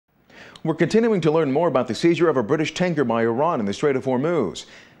We're continuing to learn more about the seizure of a British tanker by Iran in the Strait of Hormuz.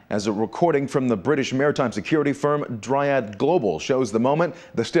 As a recording from the British maritime security firm Dryad Global shows the moment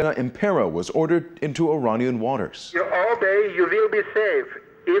the Stena Impero was ordered into Iranian waters. You obey, you will be safe.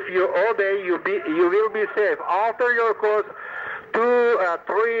 If you obey, you will be safe. Alter your course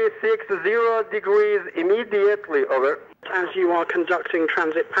 2360 degrees immediately. Over. As you are conducting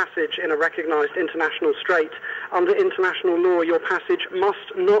transit passage in a recognised international strait, under international law, your passage must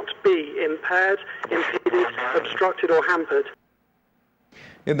not be impaired, impeded, obstructed or hampered.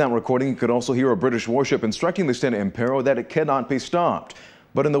 In that recording, you could also hear a British warship instructing the Stena Impero that it cannot be stopped.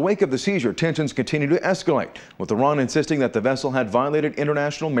 But in the wake of the seizure, tensions continue to escalate, with Iran insisting that the vessel had violated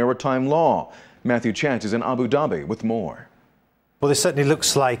international maritime law. Matthew Chance is in Abu Dhabi with more. Well, this certainly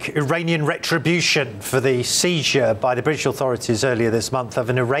looks like Iranian retribution for the seizure by the British authorities earlier this month of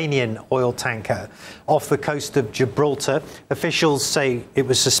an Iranian oil tanker off the coast of Gibraltar. Officials say it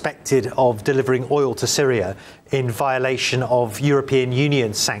was suspected of delivering oil to Syria in violation of European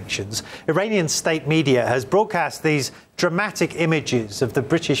Union sanctions. Iranian state media has broadcast these dramatic images of the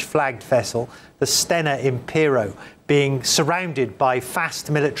British-flagged vessel, the Stena Impero, being surrounded by fast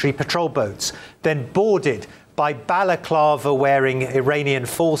military patrol boats, then boarded by balaclava-wearing Iranian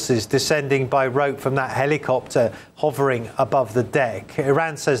forces descending by rope from that helicopter hovering above the deck.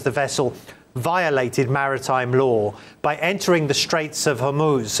 Iran says the vessel violated maritime law by entering the Straits of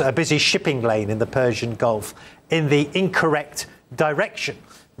Hormuz, a busy shipping lane in the Persian Gulf, in the incorrect direction.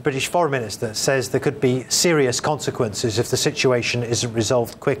 The British Foreign Minister says there could be serious consequences if the situation isn't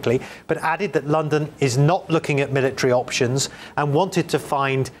resolved quickly, but added that London is not looking at military options and wanted to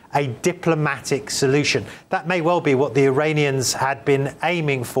find a diplomatic solution. That may well be what the Iranians had been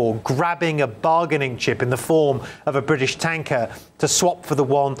aiming for, grabbing a bargaining chip in the form of a British tanker to swap for the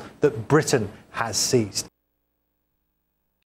one that Britain has seized.